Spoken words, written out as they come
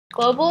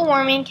Global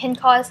warming can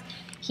cause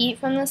heat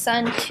from the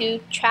sun to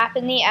trap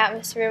in the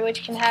atmosphere,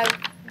 which can have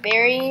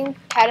varying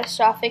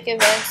catastrophic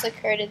events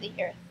occur to the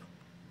Earth.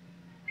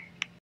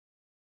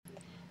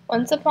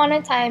 Once upon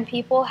a time,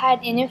 people had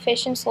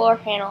inefficient solar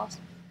panels.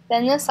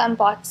 Then the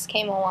sunbots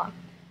came along.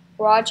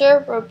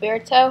 Roger,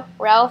 Roberto,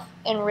 Ralph,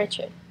 and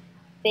Richard.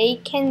 They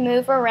can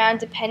move around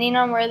depending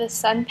on where the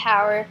sun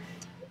power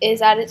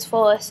is at its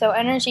fullest, so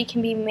energy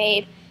can be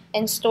made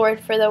and stored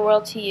for the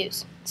world to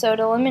use. So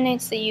it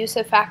eliminates the use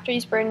of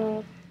factories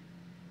burning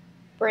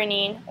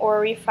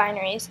or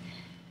refineries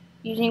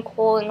using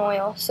coal and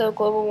oil, so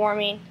global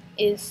warming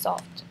is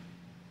solved.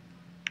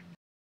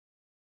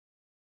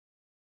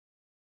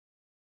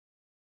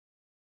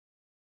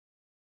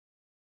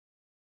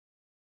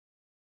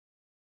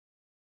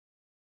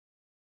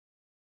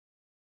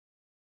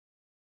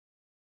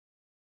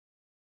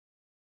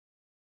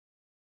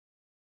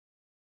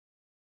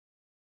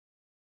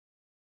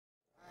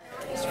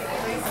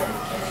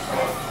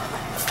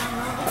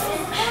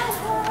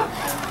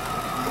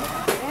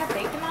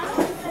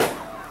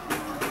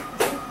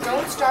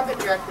 Don't stop it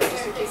directly,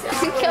 just in case it's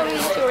Coming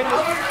short.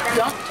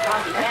 Don't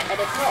stop it. That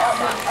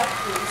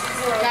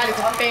is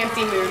a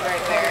fancy move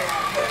right there.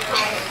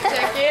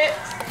 Check it.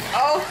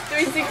 Oh,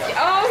 360.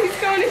 Oh, he's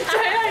going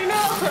inside. I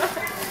know.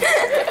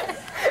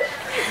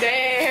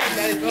 Damn,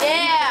 that is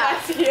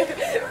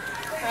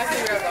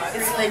classy robot.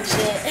 It's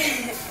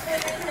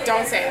legit.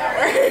 Don't say that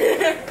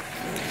word.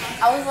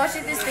 I was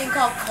watching this thing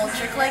called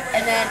Culture Click,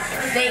 and then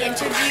they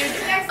interviewed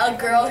a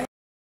girl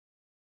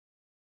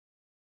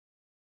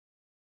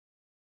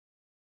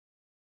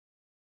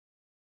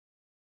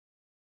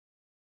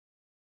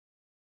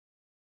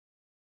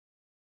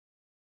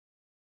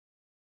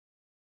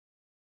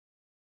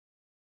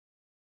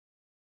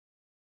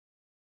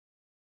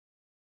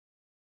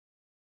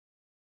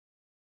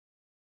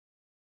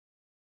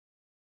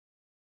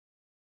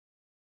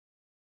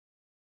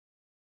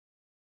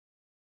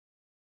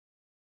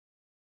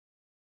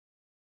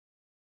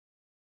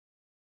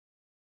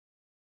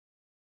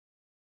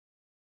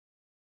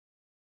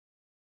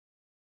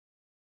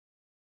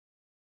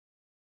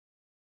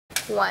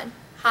One.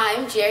 Hi,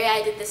 I'm Jerry.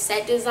 I did the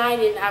set design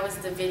and I was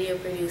the video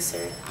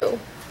producer. 2,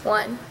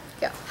 1,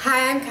 go.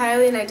 Hi, I'm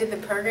Kylie, and I did the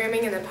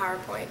programming and the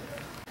PowerPoint.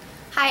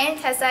 Hi, I'm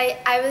Tessa.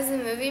 I was the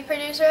movie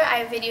producer.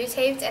 I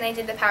videotaped and I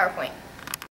did the PowerPoint.